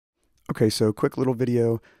Okay, so quick little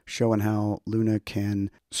video showing how Luna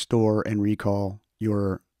can store and recall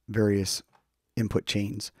your various input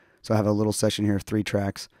chains. So I have a little session here of 3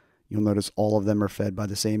 tracks. You'll notice all of them are fed by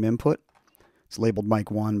the same input. It's labeled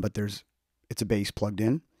mic 1, but it's a bass plugged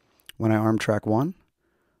in. When I arm track 1,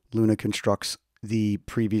 Luna constructs the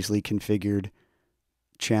previously configured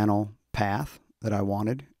channel path that I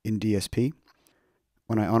wanted in DSP.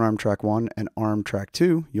 When I unarm track 1 and arm track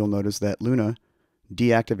 2, you'll notice that Luna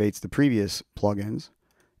deactivates the previous plugins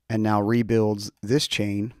and now rebuilds this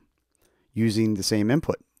chain using the same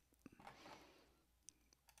input.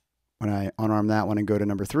 When I unarm that one and go to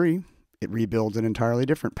number 3, it rebuilds an entirely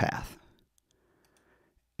different path.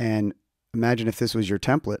 And imagine if this was your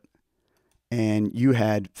template and you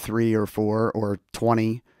had 3 or 4 or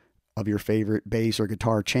 20 of your favorite bass or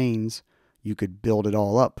guitar chains. You could build it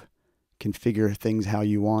all up, configure things how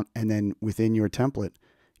you want, and then within your template,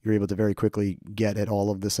 you're able to very quickly get at all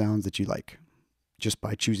of the sounds that you like just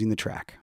by choosing the track.